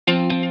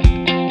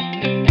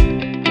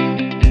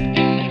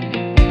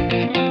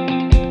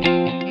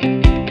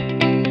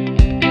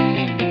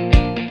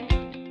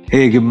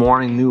Hey, good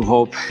morning, New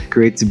Hope.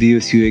 Great to be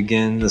with you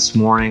again this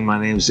morning.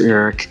 My name's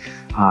Eric.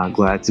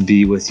 Glad to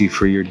be with you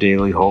for your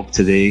Daily Hope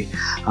today.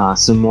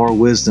 Some more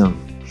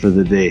wisdom for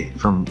the day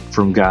from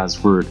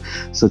God's Word.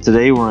 So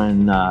today we're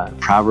in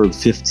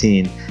Proverbs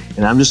 15,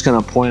 and I'm just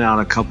going to point out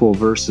a couple of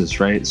verses,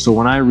 right? So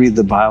when I read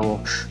the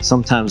Bible,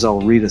 sometimes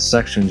I'll read a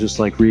section just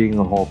like reading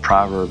the whole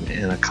proverb,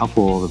 and a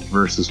couple of the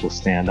verses will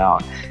stand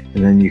out.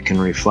 And then you can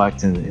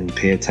reflect and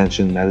pay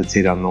attention,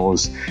 meditate on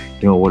those,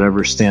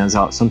 whatever stands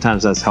out.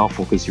 Sometimes that's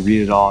helpful because you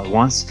read it all at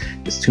once,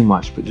 it's too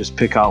much, but just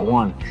pick out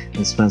one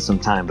and spend some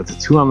time. But the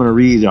two I'm going to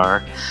read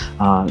are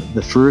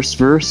the first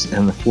verse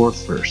and the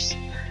fourth verse.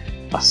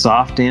 A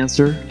soft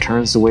answer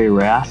turns away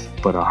wrath,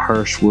 but a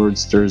harsh word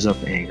stirs up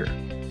anger.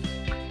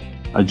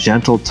 A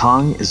gentle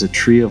tongue is a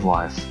tree of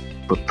life,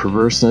 but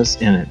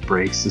perverseness in it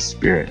breaks the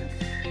spirit.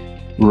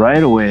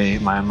 Right away,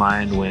 my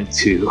mind went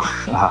to,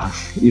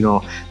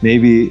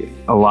 maybe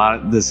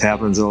this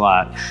happens a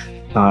lot.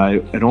 I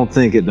don't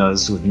think it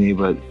does with me,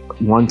 but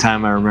one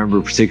time I remember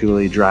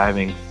particularly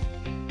driving,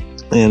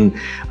 and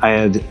I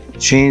had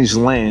changed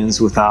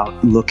lanes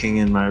without looking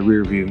in my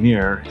rearview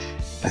mirror.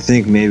 I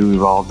think maybe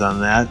we've all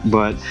done that,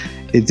 but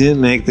it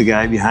didn't make the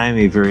guy behind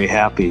me very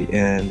happy.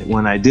 And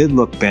when I did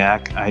look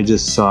back, I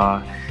just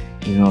saw,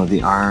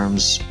 the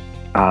arms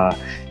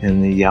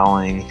and the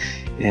yelling.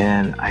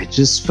 And I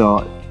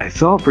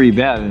felt pretty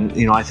bad. And,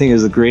 I think it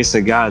was the grace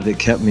of God that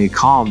kept me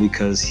calm,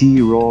 because he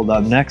rolled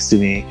up next to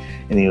me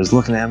and he was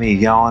looking at me,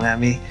 yelling at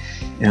me.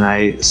 And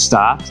I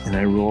stopped and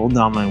I rolled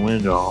down my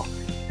window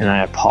and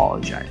I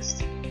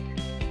apologized.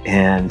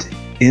 And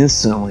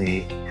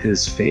instantly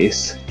his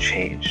face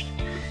changed.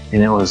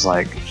 And it was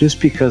like,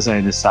 just because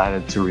I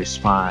decided to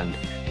respond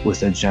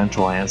with a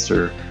gentle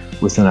answer,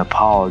 with an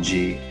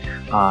apology,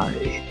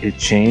 it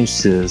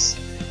changed his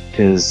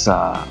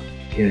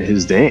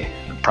day.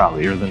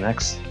 Probably, or the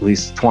next at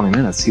least 20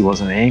 minutes. He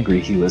wasn't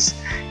angry. He realized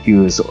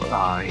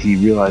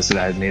that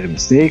I had made a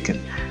mistake, and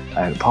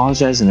I had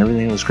apologized, and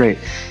everything was great.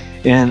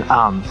 And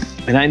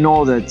I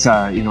know that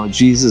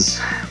Jesus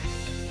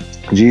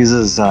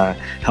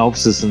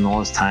helps us in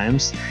those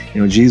times.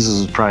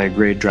 Jesus was probably a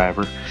great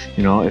driver.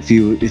 If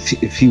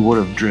he would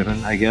have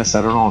driven, I guess.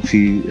 I don't know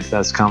if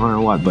that's common or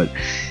what, but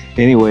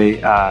anyway,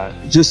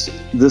 just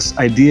this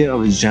idea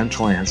of a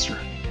gentle answer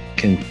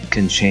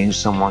can change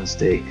someone's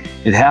day.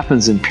 It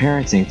happens in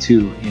parenting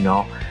too.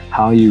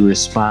 How you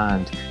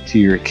respond to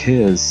your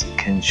kids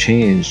can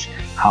change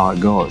how it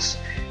goes.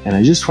 And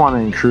I just want to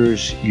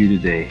encourage you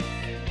today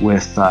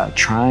with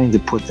trying to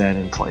put that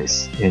in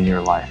place in your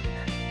life.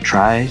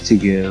 Try to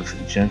give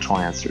gentle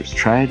answers.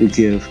 Try to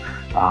give,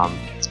 not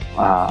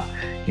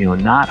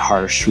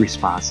harsh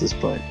responses,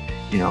 but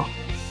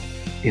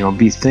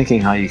be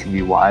thinking how you can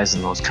be wise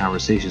in those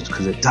conversations,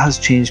 because it does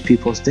change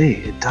people's day.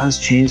 It does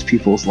change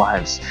people's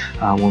lives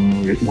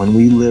when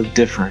we live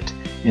different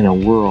in a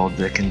world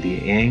that can be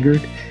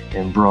angered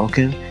and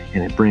broken,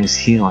 and it brings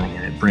healing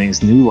and it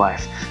brings new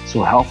life.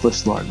 So help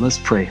us, Lord. Let's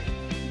pray.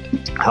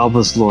 Help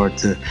us, Lord,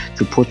 to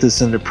put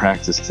this into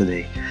practice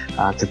today,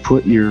 to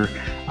put your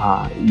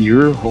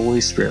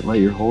Holy Spirit, let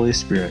your Holy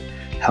Spirit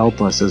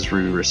help us as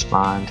we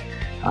respond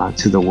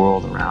to the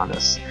world around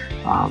us.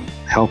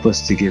 Help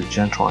us to give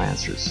gentle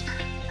answers.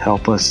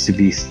 Help us to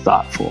be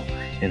thoughtful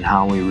in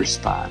how we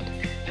respond.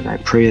 And I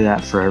pray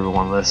that for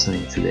everyone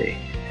listening today.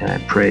 And I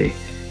pray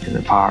in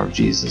the power of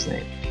Jesus'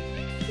 name.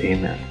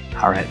 Amen.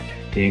 All right.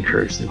 Be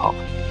encouraged, New Hope.